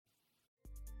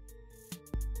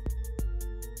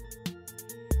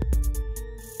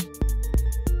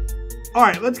All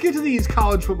right, let's get to these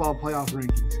college football playoff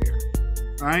rankings here.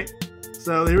 All right,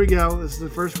 so here we go. This is the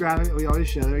first graphic that we always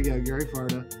show. There you go, Gary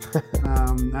Farda.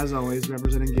 As always,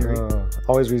 representing Gary.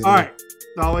 Always reasonable. All right,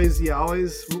 always.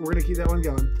 We're going to keep that one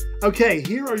going. Okay,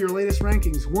 here are your latest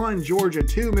rankings. 1, Georgia.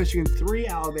 2, Michigan. 3,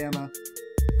 Alabama.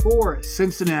 4,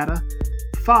 Cincinnati.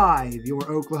 5, your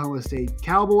Oklahoma State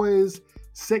Cowboys.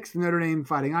 6, Notre Dame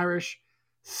Fighting Irish.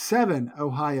 7,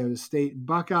 Ohio State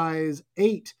Buckeyes.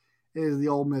 8 is the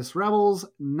Ole Miss Rebels.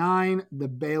 9, the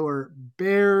Baylor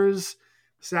Bears.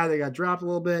 Sad they got dropped a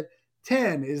little bit.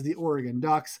 10 is the Oregon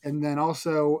Ducks. And then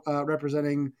also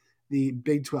representing the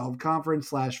Big 12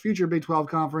 Conference / future Big 12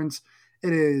 Conference,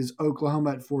 it is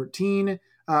Oklahoma at 14.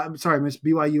 Miss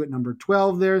BYU at number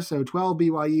 12 there. So 12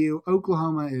 BYU.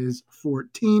 Oklahoma is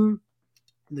 14.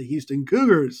 The Houston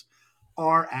Cougars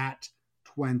are at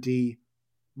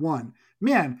 21.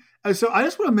 Man, so I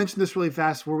just want to mention this really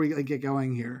fast before we get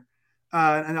going here.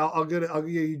 And I'll give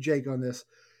you Jake on this.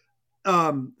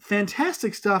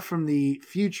 Fantastic stuff from the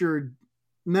future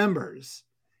members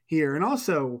here. And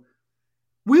also,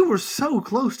 we were so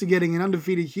close to getting an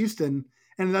undefeated Houston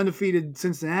and an undefeated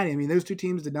Cincinnati. I mean, those two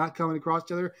teams did not come across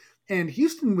each other. And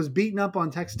Houston was beating up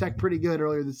on Texas Tech pretty good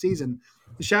earlier this season.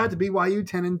 Shout out to BYU,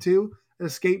 10-2,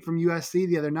 escaped from USC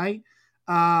the other night.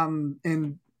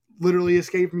 And literally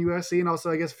escaped from USC, and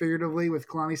also, I guess, figuratively with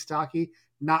Kalani Sitake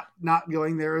not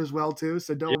going there as well too.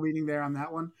 So double meeting there on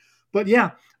that one. But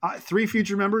yeah, 3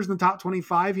 future members in the top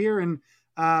 25 here, and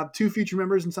 2 future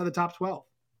members inside the top 12.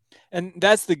 And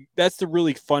that's the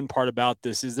really fun part about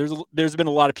this is there's been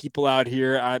a lot of people out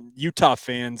here, Utah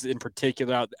fans in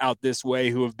particular, out this way,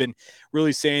 who have been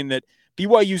really saying that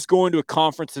BYU's going to a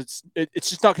conference it's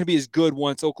just not going to be as good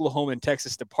once Oklahoma and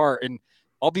Texas depart. And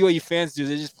all BYU fans do is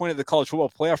they just point at the college football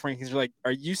playoff rankings. They're like,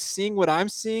 are you seeing what I'm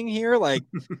seeing here? Like,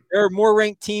 there are more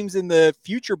ranked teams in the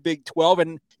future Big 12.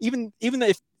 And even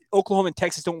if Oklahoma and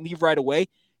Texas don't leave right away,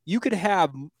 you could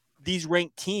have these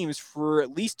ranked teams for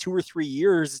at least 2 or 3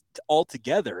 years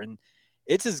altogether. And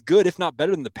it's as good, if not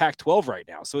better, than the Pac-12 right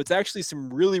now. So it's actually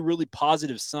some really, really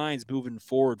positive signs moving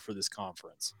forward for this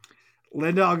conference.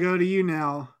 Linda, I'll go to you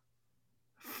now.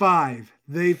 5.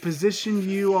 They positioned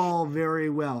you all very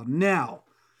well. Now,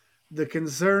 the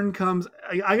concern comes,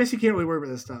 I guess you can't really worry about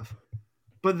this stuff,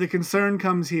 but the concern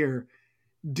comes here.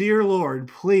 Dear Lord,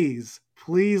 please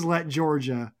let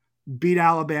Georgia beat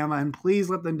Alabama, and please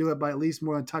let them do it by at least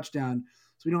more than a touchdown,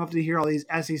 so we don't have to hear all these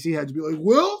SEC heads be like,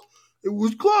 well, it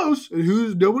was close,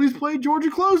 and nobody's played Georgia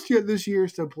close yet this year,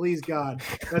 so please, God,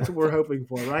 that's what we're hoping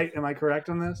for, right? Am I correct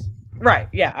on this? Right,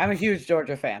 yeah, I'm a huge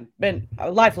Georgia fan, been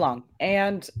lifelong,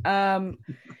 and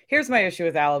here's my issue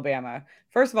with Alabama.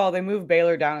 First of all, they moved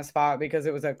Baylor down a spot because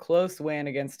it was a close win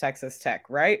against Texas Tech,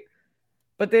 right?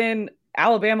 But then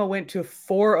Alabama went to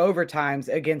 4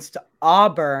 overtimes against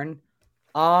Auburn,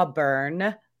 and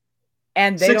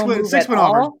they don't move at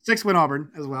all. 6-win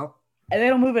Auburn as well. And they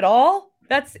don't move at all?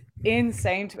 That's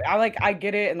insane to me. I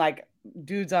get it, and like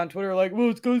dudes on Twitter are like, well,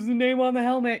 it's because the name on the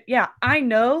helmet. Yeah, I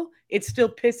know. It still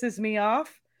pisses me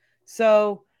off.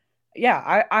 So,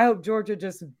 yeah, I hope Georgia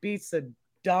just beats the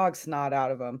dog snot out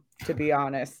of them, to be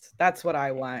honest. That's what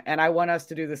I want. And I want us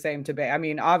to do the same to Baylor. I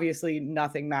mean, obviously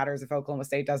nothing matters if Oklahoma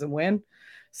State doesn't win.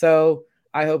 So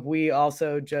I hope we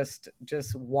also just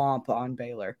womp on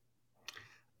Baylor.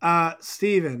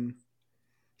 Steven,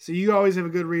 so you always have a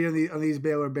good read on these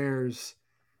Baylor Bears.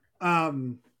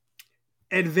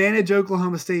 Advantage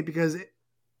Oklahoma State because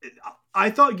I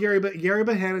thought Gary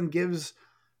Bohannon gives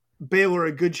Baylor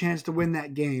a good chance to win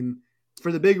that game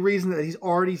for the big reason that he's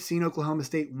already seen Oklahoma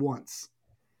State once.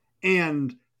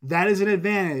 And that is an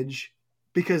advantage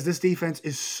because this defense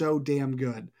is so damn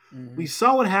good. Mm-hmm. We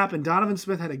saw what happened. Donovan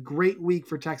Smith had a great week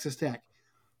for Texas Tech.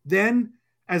 Then,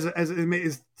 as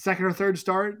his second or third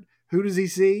start, who does he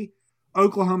see?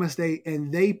 Oklahoma State,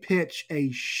 and they pitch a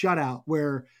shutout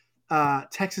where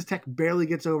Texas Tech barely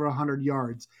gets over 100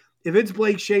 yards. If it's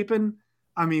Blake Shapen,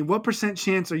 I mean, what %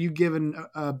 chance are you giving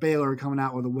Baylor coming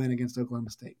out with a win against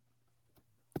Oklahoma State?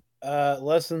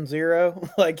 Less than 0.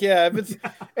 Like, yeah, if it's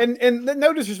and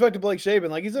no disrespect to Blake Shapen,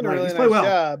 like he's done a really nice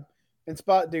job in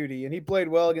spot duty, and he played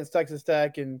well against Texas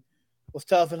Tech and was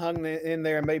tough and hung in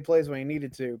there and made plays when he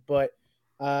needed to. But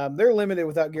they're limited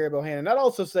without Gary Bohannon. I'd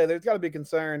also say there's got to be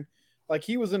concern. Like,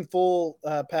 he was in full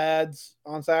pads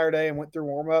on Saturday and went through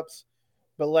warmups,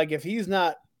 but like if he's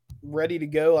not ready to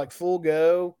go, like full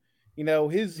go, you know,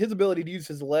 his ability to use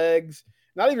his legs.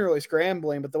 Not even really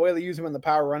scrambling, but the way they use him in the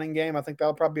power running game, I think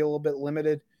that'll probably be a little bit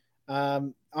limited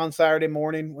on Saturday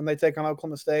morning when they take on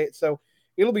Oklahoma State. So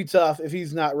it'll be tough if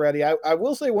he's not ready. I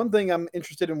will say one thing I'm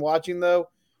interested in watching, though.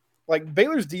 Like,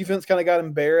 Baylor's defense kind of got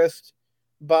embarrassed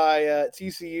by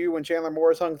TCU when Chandler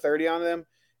Morris hung 30 on them.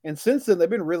 And since then, they've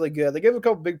been really good. They gave a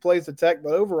couple big plays to Tech,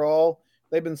 but overall,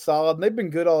 they've been solid. And they've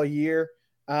been good all year.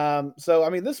 So, I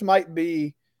mean, this might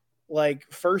be like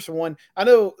first one. I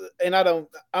know, and I don't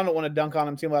want to dunk on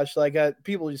him too much. Like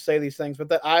people just say these things, but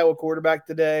the Iowa quarterback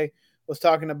today was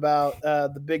talking about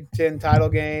the Big Ten title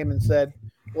game and said,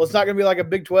 well, it's not going to be like a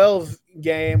Big 12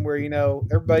 game where,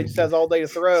 everybody just has all day to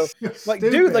throw. Like,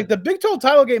 dude, like the Big 12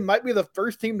 title game might be the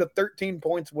first team to 13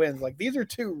 points wins. Like, these are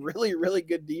two really, really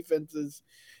good defenses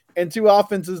and two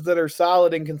offenses that are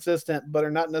solid and consistent, but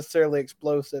are not necessarily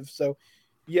explosive. So,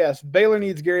 yes, Baylor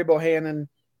needs Gary Bohannon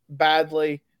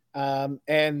badly,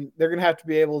 and they're going to have to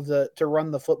be able to run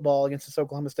the football against this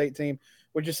Oklahoma State team,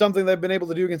 which is something they've been able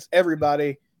to do against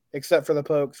everybody except for the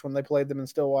Pokes when they played them in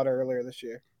Stillwater earlier this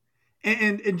year.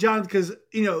 And John, because,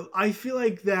 I feel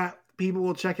like that people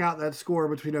will check out that score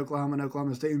between Oklahoma and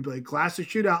Oklahoma State and be like, classic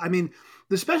shootout. I mean,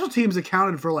 the special teams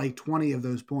accounted for like 20 of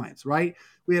those points, right?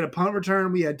 We had a punt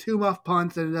return. We had 2 muff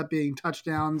punts that ended up being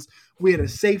touchdowns. We had a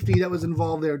safety that was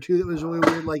involved there too that was really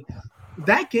weird. Like,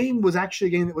 that game was actually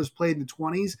a game that was played in the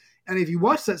 20s. And if you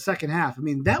watch that second half, I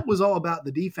mean, that was all about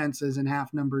the defenses in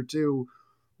half number 2.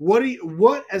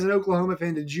 What as an Oklahoma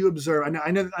fan did you observe?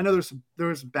 I know there was some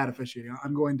bad officiating.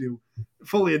 I'm going to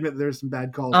fully admit that there's some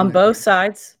bad calls on both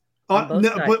sides. But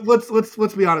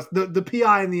let's be honest. The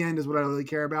PI in the end is what I really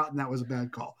care about, and that was a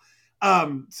bad call.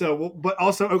 But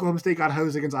also Oklahoma State got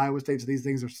hosed against Iowa State, so these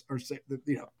things are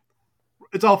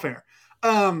it's all fair.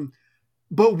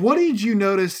 But what did you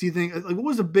notice? Do you think what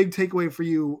was a big takeaway for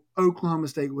you? Oklahoma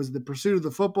State, was it the pursuit of the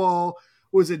football?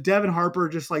 Was it Devin Harper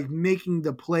just like making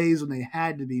the plays when they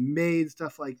had to be made,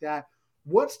 stuff like that?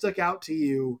 What stuck out to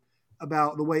you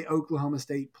about the way Oklahoma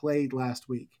State played last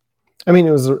week? I mean,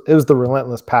 it was the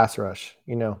relentless pass rush.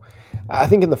 I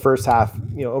think in the first half,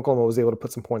 Oklahoma was able to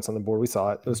put some points on the board. We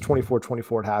saw it. It was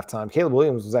 24-24 at halftime. Caleb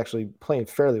Williams was actually playing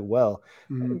fairly well.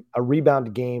 Mm-hmm. A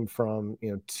rebound game from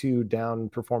 2 down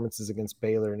performances against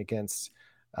Baylor and against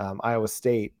Iowa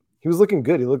State. He was looking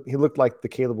good. He looked like the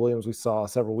Caleb Williams we saw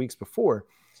several weeks before.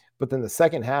 But then the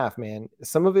second half, man,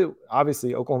 some of it,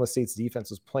 obviously, Oklahoma State's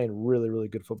defense was playing really, really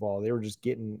good football. They were just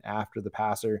getting after the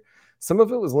passer. Some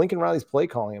of it was Lincoln Riley's play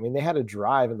calling. I mean, they had a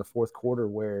drive in the fourth quarter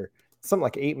where something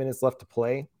like 8 minutes left to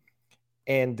play,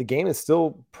 and the game is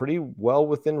still pretty well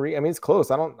within reach. I mean, it's close.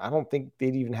 I don't think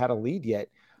they'd even had a lead yet,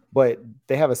 but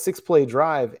they have a 6-play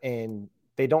drive and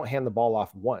they don't hand the ball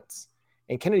off once.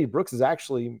 And Kennedy Brooks is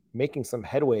actually making some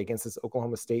headway against this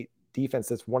Oklahoma State defense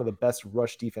that's one of the best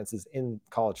rush defenses in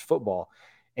college football.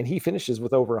 And he finishes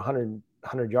with over 100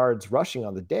 yards rushing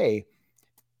on the day.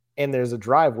 And there's a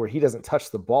drive where he doesn't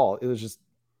touch the ball. It was just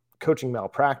coaching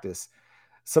malpractice.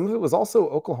 Some of it was also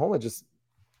Oklahoma just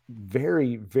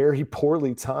very, very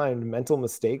poorly timed mental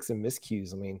mistakes and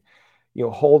miscues. I mean,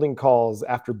 holding calls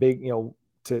after big,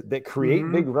 that create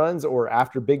mm-hmm. big runs or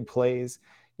after big plays.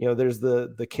 There's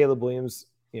the Caleb Williams,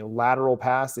 lateral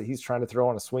pass that he's trying to throw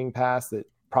on a swing pass that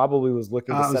probably was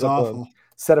looking to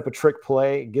set up a trick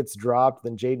play. It gets dropped.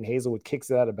 Then Jaden Hazelwood kicks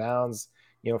it out of bounds,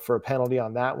 for a penalty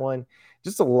on that one.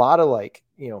 Just a lot of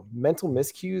mental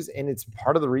miscues. And it's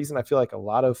part of the reason I feel like a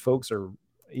lot of folks are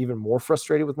even more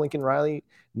frustrated with Lincoln Riley,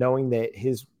 knowing that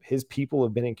his people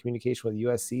have been in communication with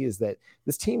USC, is that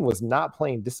this team was not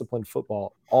playing disciplined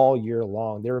football all year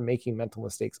long. They were making mental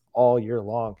mistakes all year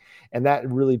long. And that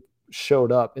really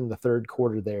showed up in the third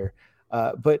quarter there.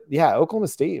 But yeah, Oklahoma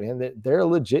State, man, they're a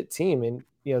legit team. And,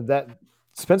 that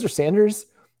Spencer Sanders,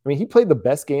 I mean, he played the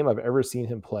best game I've ever seen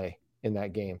him play in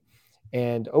that game.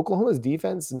 And Oklahoma's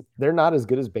defense, they're not as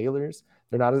good as Baylor's.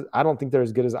 I don't think they're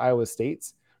as good as Iowa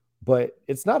State's. But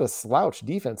it's not a slouch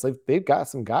defense. Like, they've got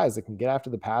some guys that can get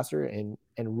after the passer and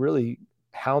really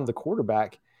hound the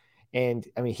quarterback. And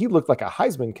I mean, he looked like a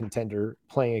Heisman contender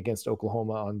playing against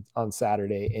Oklahoma on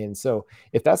Saturday. And so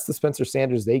if that's the Spencer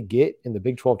Sanders they get in the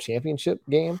Big 12 championship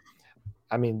game,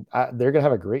 I mean, they're going to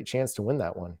have a great chance to win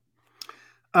that one.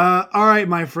 All right,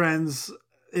 my friends,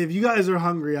 if you guys are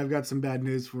hungry, I've got some bad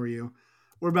news for you.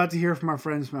 We're about to hear from our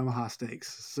friends from Omaha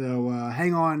Steaks. So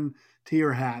hang on to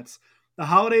your hats. The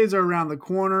holidays are around the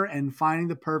corner, and finding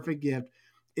the perfect gift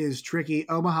is tricky.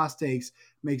 Omaha Steaks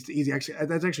makes it easy. Actually,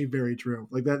 that's actually very true.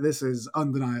 Like that, this is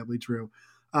undeniably true.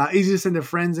 Easy to send to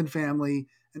friends and family.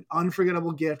 An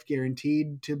unforgettable gift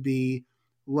guaranteed to be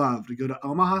loved. Go to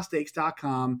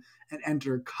omahasteaks.com and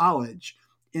enter college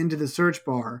into the search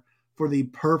bar for the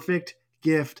perfect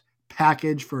gift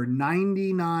package for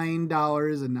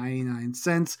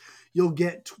 $99.99. You'll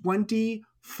get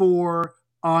 24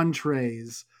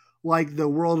 entrees, like the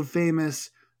world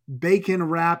famous bacon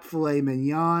wrapped filet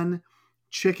mignon,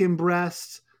 chicken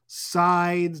breasts,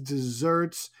 sides,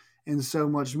 desserts, and so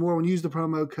much more when you use the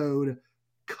promo code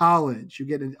COLLEGE.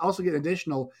 You also get an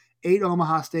additional 8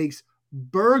 Omaha Steaks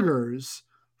burgers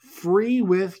free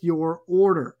with your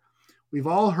order. We've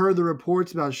all heard the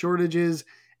reports about shortages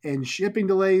and shipping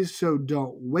delays, so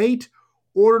don't wait.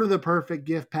 Order the perfect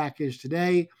gift package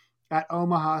today at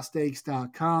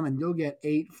omahasteaks.com, and you'll get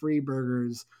 8 free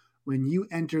burgers when you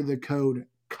enter the code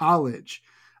COLLEGE.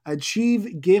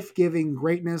 Achieve gift-giving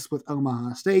greatness with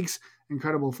Omaha Steaks.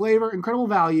 Incredible flavor, incredible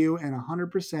value, and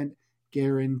 100%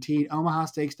 guaranteed.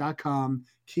 omahasteaks.com,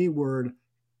 keyword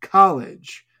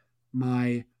COLLEGE,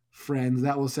 my friends.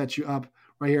 That will set you up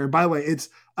right here. By the way, it's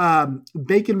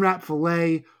bacon wrap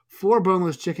filet, 4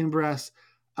 boneless chicken breasts,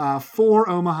 4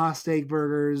 Omaha steak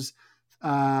burgers,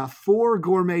 4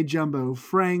 gourmet jumbo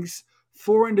franks,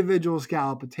 4 individual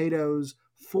scallop potatoes,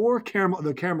 4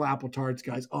 caramel apple tarts,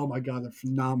 guys. Oh my God, they're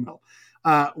phenomenal.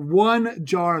 1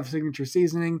 jar of signature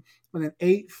seasoning, and then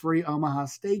 8 free Omaha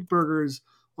steak burgers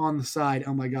on the side.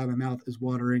 Oh my God, my mouth is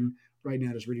watering right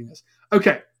now just reading this.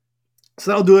 Okay,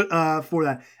 so that'll do it for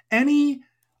that. Any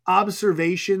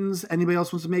observations anybody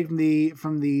else wants to make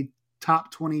from the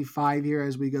top 25 here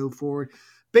as we go forward?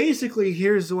 Basically,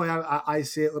 here's the way I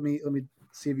see it. Let me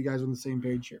see if you guys are on the same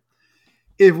page here.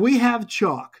 If we have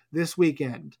chalk this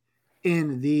weekend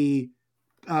in the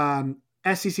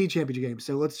SEC championship game,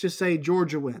 so let's just say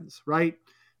Georgia wins, right?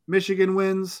 Michigan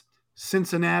wins,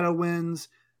 Cincinnati wins,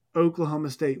 Oklahoma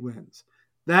State wins.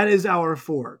 That is our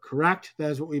 4, correct?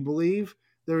 That is what we believe.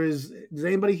 Does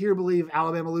anybody here believe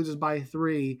Alabama loses by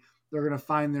 3, they're going to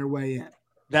find their way in?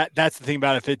 That's the thing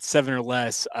about it. If it's 7 or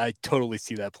less, I totally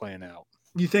see that playing out.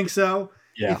 You think so?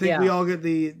 Yeah. You think we all get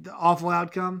the awful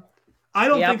outcome? I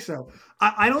don't think so.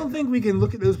 I don't think we can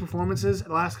look at those performances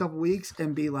the last couple of weeks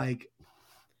and be like,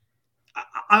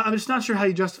 I'm just not sure how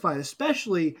you justify it,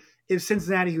 especially if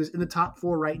Cincinnati, who's in the top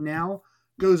 4 right now,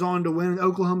 goes on to win, and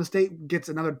Oklahoma State gets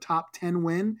another top 10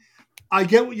 win. I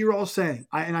get what you're all saying.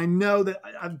 I know that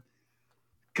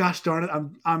gosh darn it,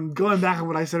 I'm going back on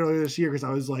what I said earlier this year because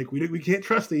I was like, we can't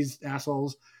trust these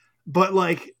assholes. But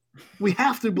like, we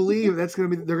have to believe they're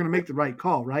going to make the right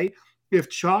call, right? If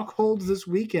chalk holds this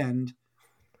weekend,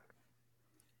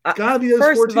 gotta be those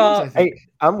first 4 of teams. all, I think. Hey,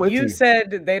 I'm with you. You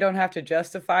said they don't have to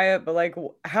justify it, but like,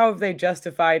 how have they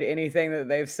justified anything that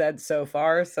they've said so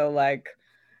far? So like,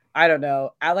 I don't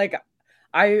know.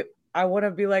 I want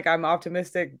to be like, I'm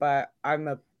optimistic, but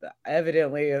I'm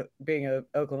evidently being an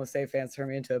Oklahoma State fan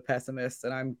turned me into a pessimist,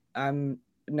 and I'm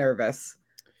nervous.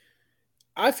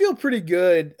 I feel pretty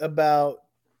good about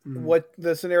what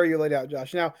the scenario you laid out,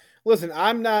 Josh. Now, listen,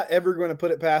 I'm not ever going to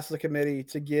put it past the committee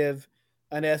to give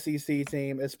an SEC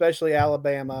team, especially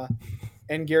Alabama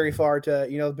and Gary Farr, to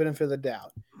the benefit of the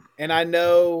doubt. And I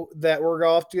know that we're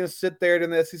all going to sit there in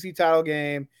the SEC title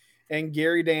game, and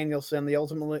Gary Danielson, the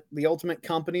ultimate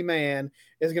company man,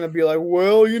 is going to be like,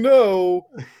 well,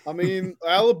 I mean,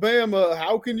 Alabama,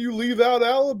 how can you leave out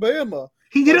Alabama?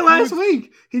 He did it last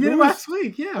week.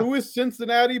 Yeah. Who is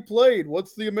Cincinnati played?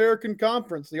 What's the American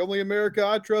Conference? The only America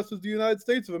I trust is the United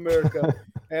States of America.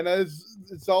 And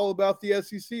it's all about the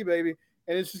SEC, baby.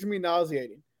 And it's just going to be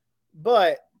nauseating.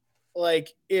 But,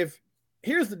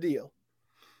 here's the deal.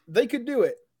 They could do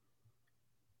it.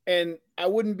 And I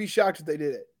wouldn't be shocked if they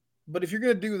did it. But if you're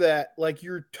going to do that,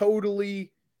 you're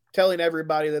totally telling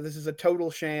everybody that this is a total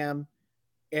sham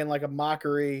and a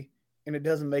mockery, and it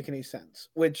doesn't make any sense.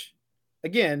 Which,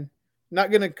 again, not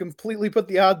going to completely put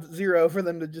the odds at 0 for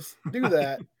them to just do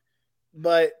that.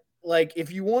 But,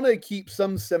 if you want to keep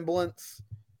some semblance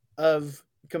of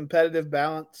competitive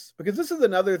balance, because this is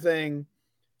another thing,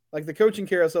 the coaching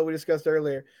carousel we discussed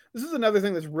earlier, this is another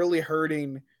thing that's really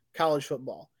hurting college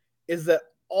football, is that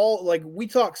we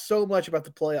talk so much about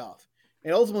the playoff,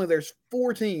 and ultimately there's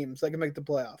 4 teams that can make the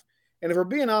playoff. And if we're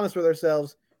being honest with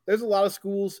ourselves, there's a lot of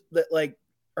schools that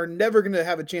are never going to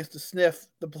have a chance to sniff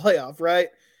the playoff, right?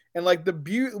 And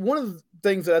one of the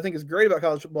things that I think is great about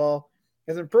college football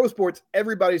is in pro sports,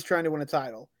 everybody's trying to win a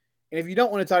title. And if you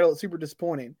don't win a title, it's super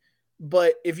disappointing.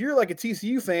 But if you're a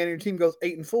TCU fan and your team goes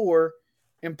 8-4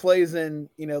 and plays in,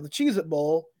 the Cheez-It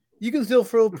Bowl, you can still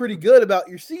feel pretty good about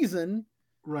your season.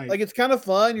 Right. It's kind of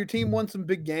fun. Your team won some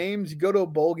big games. You go to a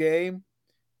bowl game,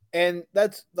 and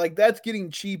that's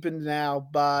getting cheapened now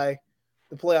by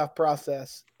the playoff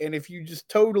process. And if you just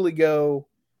totally go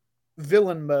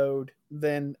villain mode,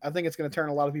 then I think it's going to turn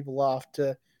a lot of people off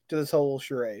to this whole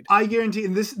charade. I guarantee,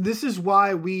 and this is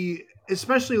why we,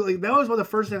 especially that was one of the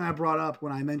first thing I brought up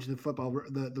when I mentioned the football,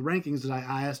 the rankings that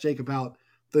I asked Jake about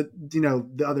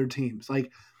the other teams.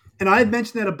 And I had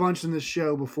mentioned that a bunch in this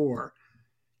show before.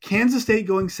 Kansas State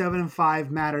going 7-5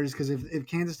 matters because if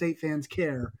Kansas State fans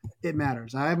care, it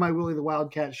matters. I have my Willie the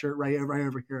Wildcat shirt right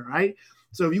over here, right?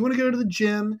 So if you want to go to the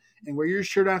gym and wear your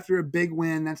shirt after a big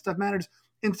win, that stuff matters.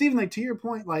 And Stephen, like to your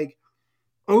point, like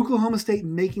Oklahoma State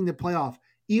making the playoff,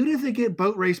 even if they get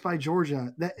boat raced by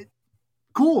Georgia, that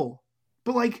cool.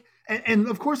 But like, and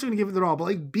of course they're going to give it their all. But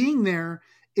like being there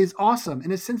is awesome.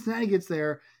 And if Cincinnati gets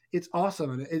there, it's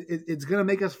awesome. And it's going to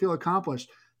make us feel accomplished.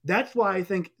 That's why I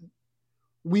think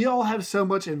we all have so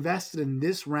much invested in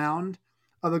this round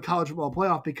of the college football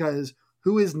playoff because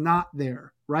who is not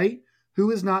there, right?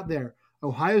 Who is not there?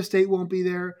 Ohio State won't be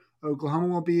there. Oklahoma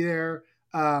won't be there.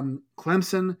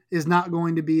 Clemson is not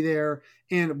going to be there.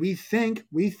 And we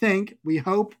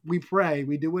hope, we pray,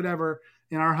 we do whatever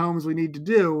in our homes we need to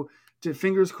do to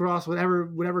fingers crossed,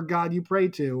 whatever God you pray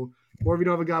to, or if you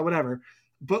don't have a God, whatever.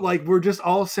 But like, we're just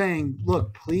all saying,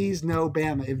 look, please no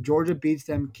Bama. If Georgia beats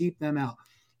them, keep them out.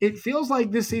 It feels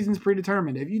like this season's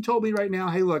predetermined. If you told me right now,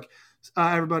 hey, look,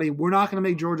 everybody, we're not going to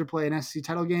make Georgia play an SEC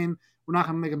title game. We're not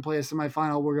going to make them play a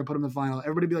semifinal. We're going to put them in the final.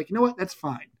 Everybody be like, you know what? That's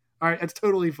fine. All right, that's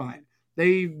totally fine.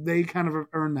 They kind of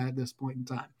earned that at this point in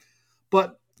time.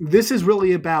 But this is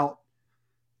really about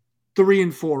 3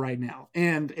 and 4 right now.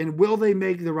 And will they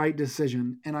make the right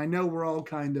decision? And I know we're all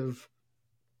kind of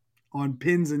on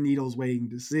pins and needles waiting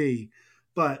to see.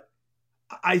 But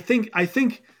I think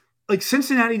like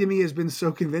Cincinnati to me has been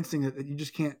so convincing that you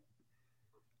just can't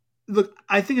look.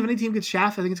 I think if any team gets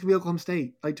shafted, I think it's gonna be Oklahoma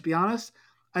State. Like, to be honest,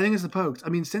 I think it's the Pokes. I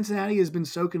mean, Cincinnati has been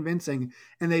so convincing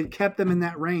and they've kept them in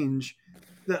that range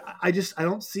that I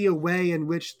don't see a way in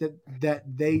which that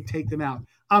they take them out.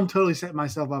 I'm totally setting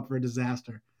myself up for a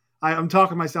disaster. I'm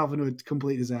talking myself into a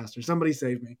complete disaster. Somebody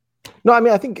save me. No, I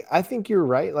mean, I think you're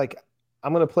right. Like,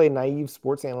 I'm going to play naive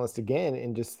sports analyst again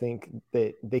and just think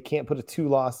that they can't put a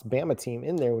 2-loss Bama team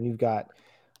in there when you've got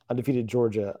undefeated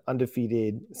Georgia,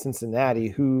 undefeated Cincinnati,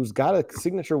 who's got a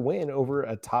signature win over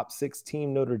a top 6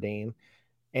 team, Notre Dame,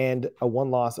 and a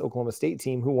 1-loss Oklahoma State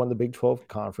team who won the Big 12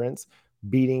 conference,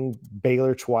 beating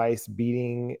Baylor twice,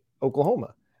 beating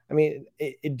Oklahoma. I mean,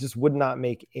 it just would not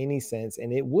make any sense.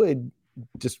 And it would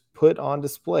just put on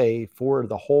display for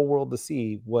the whole world to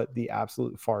see what the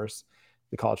absolute farce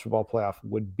the college football playoff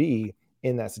would be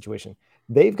in that situation.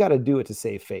 They've got to do it to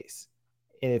save face.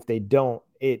 And if they don't,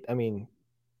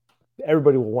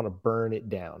 everybody will want to burn it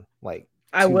down. Like,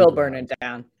 I will burn it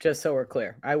down, just so we're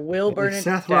clear. I will burn it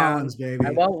Seth down. Rollins, baby.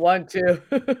 I won't want to.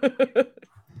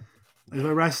 There's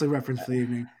a wrestling reference for the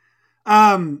evening.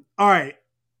 All right.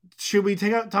 Should we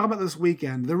talk about this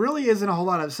weekend? There really isn't a whole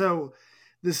lot of, so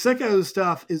the sickos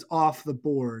stuff is off the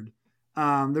board.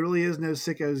 There really is no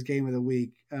sickos game of the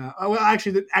week.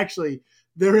 Actually,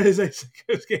 there is a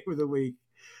sickos game of the week.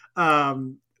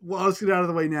 Well, let's get it out of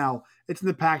the way now. It's in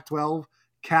the Pac-12.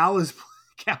 Cal is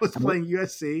playing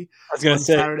USC. I was going to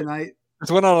say Saturday night. It's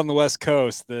one out on the West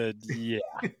Coast. Is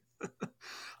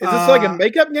this like a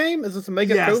makeup game? Is this a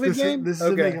makeup COVID game? This is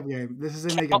a makeup game. This is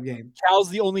a makeup game.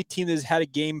 Cal's the only team that's had a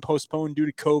game postponed due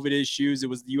to COVID issues. It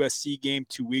was the USC game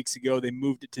 2 weeks ago. They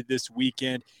moved it to this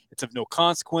weekend. It's of no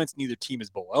consequence. Neither team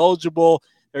is bowl eligible.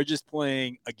 They're just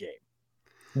playing a game.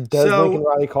 Does Lincoln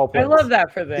Riley call plays? I love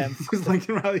that for them. Does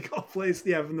Lincoln Riley call plays?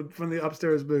 Yeah, from the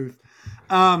upstairs booth.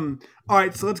 All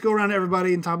right, so let's go around to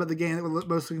everybody and talk about the game that we're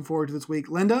most looking forward to this week.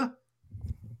 Linda,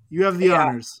 you have the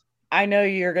honors. I know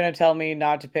you're going to tell me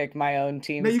not to pick my own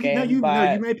team's game. You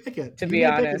may pick it. To be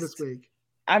honest, this week.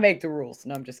 I make the rules.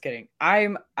 No, I'm just kidding.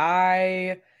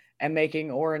 I am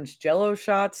making orange Jell-O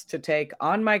shots to take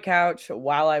on my couch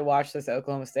while I watch this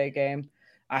Oklahoma State game.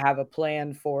 I have a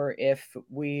plan for if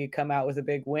we come out with a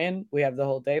big win. We have the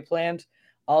whole day planned.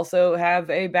 Also have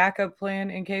a backup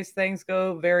plan in case things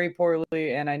go very poorly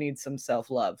and I need some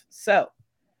self-love. So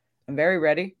I'm very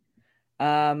ready.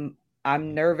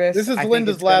 I'm nervous. This is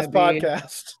Linda's last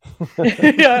podcast.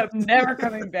 Yeah, I'm never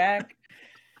coming back.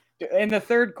 In the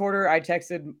third quarter, I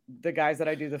texted the guys that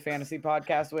I do the fantasy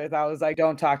podcast with. I was like,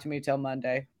 don't talk to me till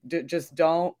Monday. Just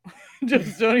don't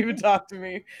even talk to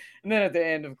me. And then at the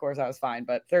end, of course, I was fine.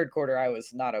 But third quarter, I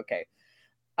was not okay.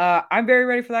 I'm very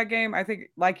ready for that game. I think,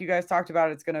 like you guys talked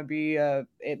about, it's going to be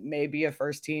it may be a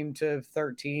first team to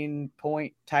 13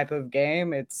 point type of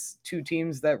game. It's two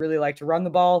teams that really like to run the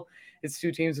ball. It's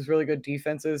two teams with really good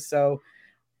defenses. So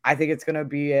I think it's going to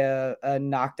be a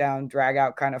knockdown, drag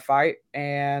out kind of fight.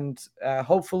 And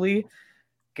hopefully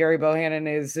Gary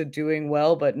Bohannon is doing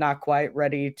well, but not quite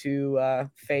ready to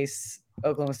face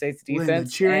Oklahoma State's defense.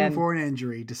 Linda, cheering for an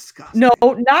injury. Disgusting. No,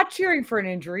 not cheering for an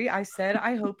injury. I said,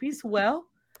 I hope he's well.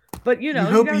 But, you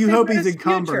hope he's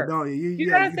encumbered. No, you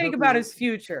got to think about his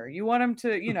future. You want him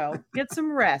to, get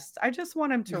some rest. I just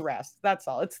want him to rest. That's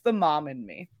all. It's the mom in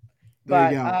me.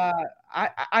 But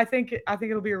I think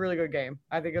it'll be a really good game.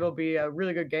 I think it'll be a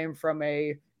really good game from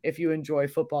a if you enjoy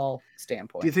football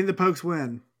standpoint. Do you think the Pokes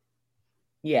win?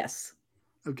 Yes.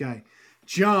 Okay.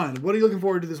 John, what are you looking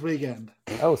forward to this weekend?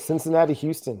 Oh, Cincinnati,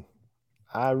 Houston.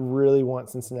 I really want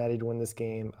Cincinnati to win this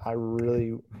game. I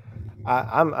don't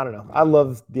know. I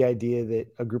love the idea that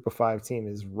a group of 5 team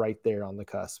is right there on the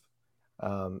cusp.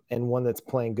 And one that's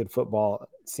playing good football,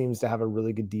 seems to have a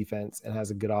really good defense and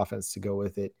has a good offense to go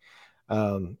with it.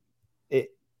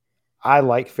 I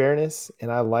like fairness, and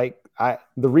part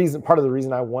of the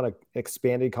reason I want an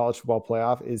expanded college football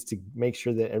playoff is to make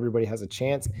sure that everybody has a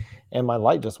chance. And my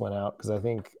light just went out because I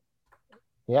think,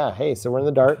 so we're in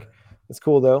the dark. It's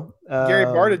cool though. Gary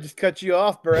Barta just cut you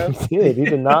off, bro. He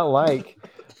did not like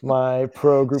my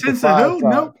pro group of 5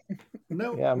 talk.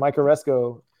 Nope. Yeah, Mike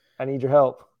Oresco, I need your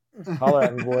help. Holler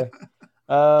at me, boy.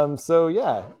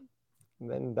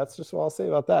 Then that's just what I'll say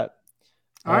about that.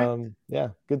 All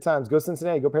right. Good times. Go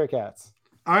Cincinnati. Go Bearcats.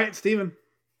 All right, Steven.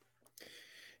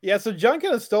 Yeah, so John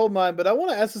kind of stole mine, but I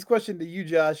want to ask this question to you,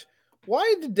 Josh.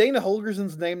 Why did Dana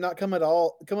Holgerson's name not come up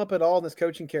at all in this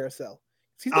coaching carousel?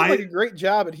 He's done a great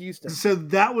job at Houston. So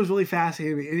that was really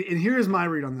fascinating. And here is my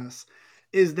read on this,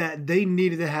 is that they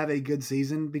needed to have a good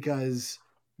season because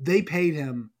they paid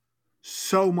him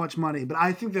so much money. But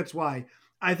I think that's why.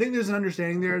 I think there's an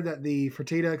understanding there that the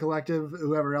Fertitta Collective,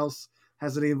 whoever else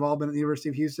has any involvement at the University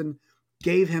of Houston,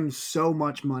 gave him so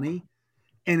much money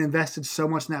and invested so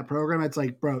much in that program. It's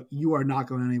like, bro, you are not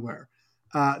going anywhere.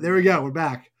 There we go. We're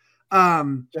back.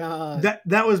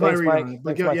 That was my read.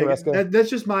 That's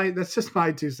just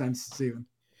my 2 cents, Steven.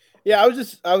 Yeah, I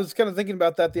was kind of thinking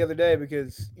about that the other day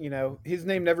because, his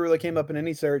name never really came up in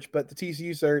any search, but the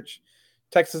TCU search,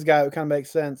 Texas guy, it kind of makes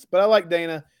sense. But I like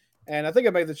Dana, and I think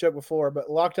I made the joke before,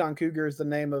 but Locked On Cougar is the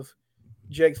name of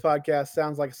Jake's podcast.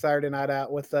 Sounds like a Saturday night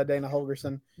out with Dana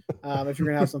Holgerson. If you're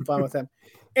going to have some fun with him.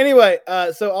 Anyway,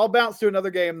 so I'll bounce to another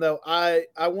game though. I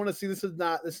want to see, this is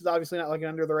obviously not like an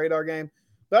under the radar game,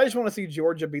 but I just want to see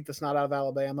Georgia beat the snot out of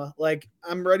Alabama. Like,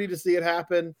 I'm ready to see it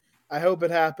happen. I hope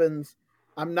it happens.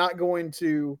 I'm not going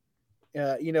to,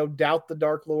 doubt the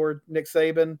Dark Lord, Nick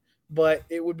Saban, but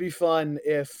it would be fun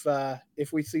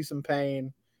if we see some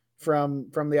pain from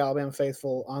the Alabama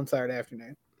faithful on Saturday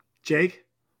afternoon. Jake?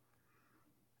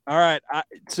 All right.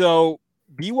 So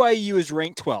BYU is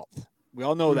ranked 12th. We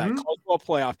all know that. College football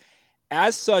playoff.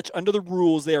 As such, under the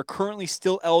rules, they are currently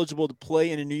still eligible to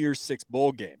play in a New Year's Six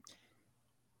bowl game.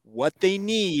 What they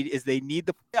need is the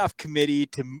playoff committee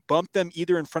to bump them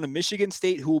either in front of Michigan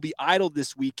State, who will be idle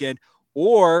this weekend,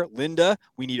 or, Linda,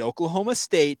 we need Oklahoma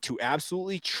State to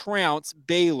absolutely trounce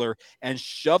Baylor and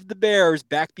shove the Bears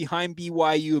back behind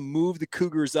BYU and move the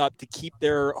Cougars up to keep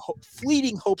their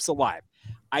fleeting hopes alive.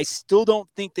 I still don't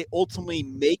think they ultimately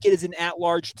make it as an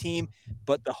at-large team,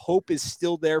 but the hope is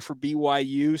still there for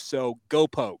BYU, so go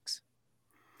Pokes.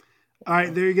 All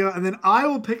right, there you go. And then I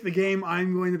will pick the game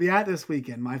I'm going to be at this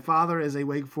weekend. My father is a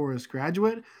Wake Forest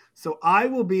graduate, so I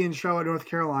will be in Charlotte, North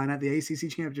Carolina at the ACC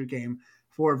Championship game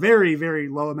for a very, very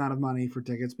low amount of money for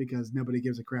tickets because nobody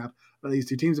gives a crap about these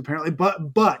 2 teams apparently.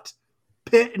 But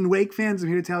Pitt and Wake fans, I'm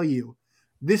here to tell you,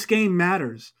 this game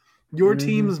matters. Your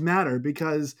teams matter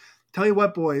because – tell you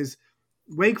what, boys,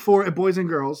 boys and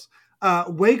girls,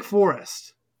 Wake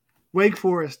Forest.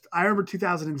 I remember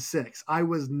 2006. I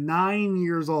was 9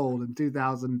 years old in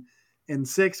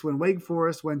 2006 when Wake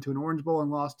Forest went to an Orange Bowl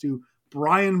and lost to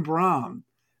Brian Brohm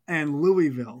and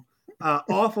Louisville.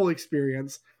 Awful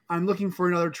experience. I'm looking for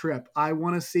another trip. I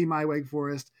want to see my Wake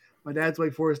Forest. My dad's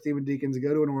Wake Forest, Stephen Deacons,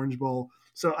 go to an Orange Bowl.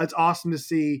 So it's awesome to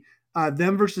see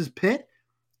them versus Pitt.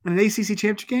 In an ACC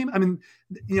championship game, I mean,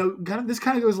 this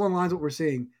kind of goes along the lines of what we're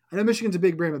seeing. I know Michigan's a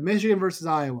big brand, but Michigan versus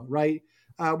Iowa, right?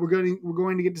 We're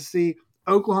going to get to see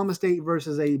Oklahoma State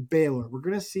versus a Baylor. We're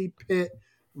going to see Pitt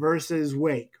versus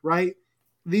Wake, right?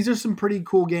 These are some pretty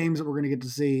cool games that we're going to get to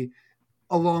see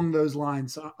along those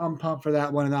lines. So I'm pumped for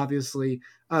that one. And obviously,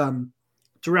 to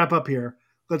wrap up here,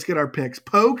 let's get our picks.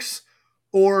 Pokes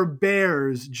or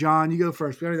Bears? John, you go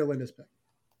first. We already know Linda's pick.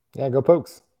 Yeah, go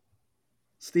Pokes.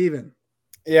 Steven.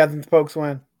 Yeah, I think the Pokes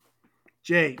win.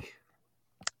 Jake.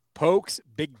 Pokes,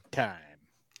 big time.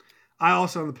 I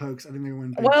also have the Pokes. I think they're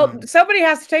going to win. Well, somebody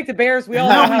has to take the Bears. We all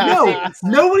know.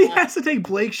 Nobody has to take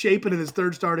Blake Shapen in his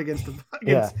 3rd start against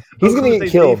he's going to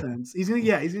get killed. Defense. He's going to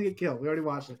get killed. We already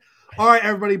watched it. All right,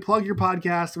 everybody, plug your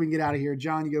podcast so we can get out of here.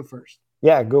 John, you go first.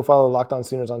 Yeah, go follow Locked On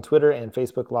Sooners on Twitter and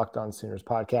Facebook, Locked On Sooners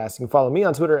Podcast. You can follow me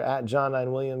on Twitter at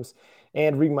John9Williams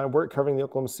and read my work covering the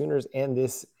Oklahoma Sooners and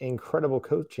this incredible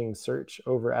coaching search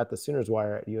over at the Sooners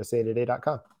Wire at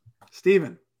usatoday.com.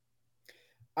 Steven.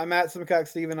 I'm at Simcox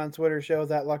Steven on Twitter, shows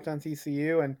at Locked On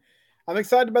TCU, and I'm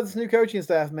excited about this new coaching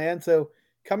staff, man. So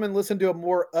come and listen to a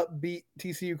more upbeat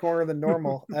TCU corner than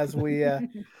normal as we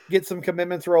get some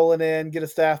commitments rolling in, get a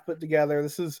staff put together.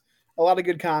 This is a lot of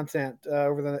good content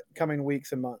over the coming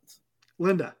weeks and months.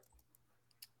 Linda.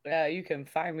 You can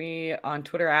find me on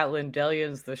Twitter at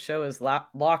Lindelians. The show is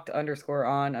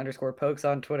locked_on_pokes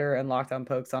on Twitter and locked on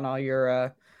pokes on all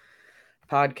your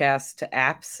podcast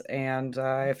apps. And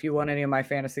if you want any of my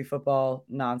fantasy football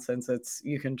nonsense,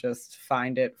 you can just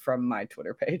find it from my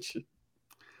Twitter page.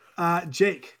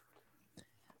 Jake.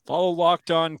 Follow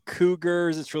Locked On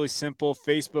Cougars. It's really simple.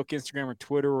 Facebook, Instagram, or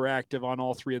Twitter. We're active on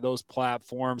all three of those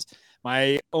platforms.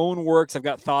 My own works, I've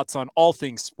got thoughts on all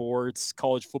things sports,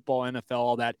 college football, NFL,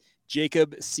 all that.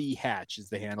 Jacob C. Hatch is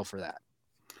the handle for that.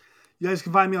 You guys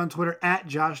can find me on Twitter at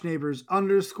JoshNeighbors_.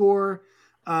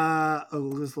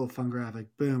 This little fun graphic.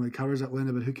 Boom. It covers up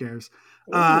Linda, but who cares?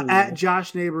 At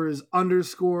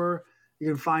JoshNeighbors_. You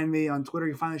can find me on Twitter.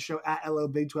 You can find the show at LO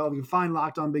Big 12. You can find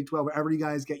Locked On Big 12 wherever you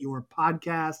guys get your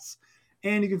podcasts.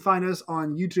 And you can find us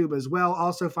on YouTube as well.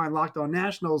 Also find Locked On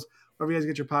Nationals wherever you guys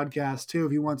get your podcasts too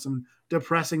if you want some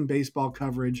depressing baseball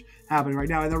coverage happening right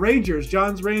now. And the Rangers,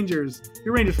 John's Rangers.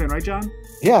 You're a Rangers fan, right, John?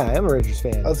 Yeah, I am a Rangers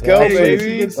fan. Let's go,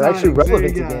 baby. It's actually relevant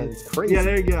again. It's crazy. Yeah,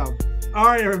 there you go. All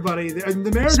right, everybody.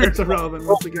 The Mariners are relevant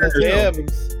once again.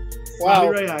 Wow.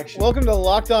 Reaction. Welcome to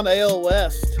Locked On AL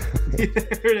West. There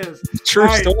it is. True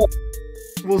story.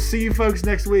 We'll see you folks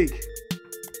next week.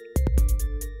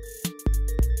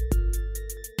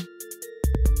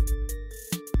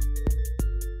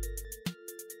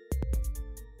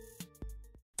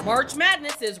 March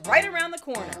Madness is right around the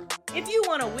corner. If you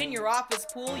want to win your office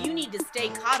pool, you need to stay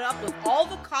caught up with all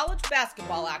the college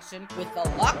basketball action with the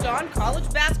Locked On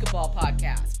College Basketball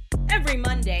Podcast. Every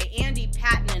Monday, Andy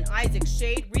Patton and Isaac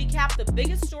Shade recap the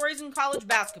biggest stories in college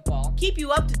basketball, keep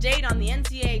you up to date on the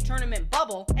NCAA tournament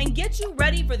bubble, and get you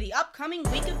ready for the upcoming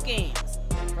week of games.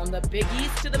 From the Big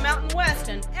East to the Mountain West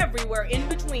and everywhere in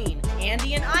between,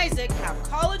 Andy and Isaac have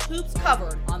college hoops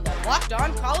covered on the Locked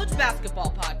On College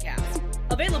Basketball Podcast.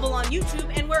 Available on YouTube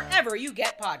and wherever you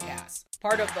get podcasts.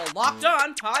 Part of the Locked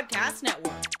On Podcast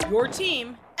Network. Your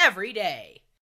team every day.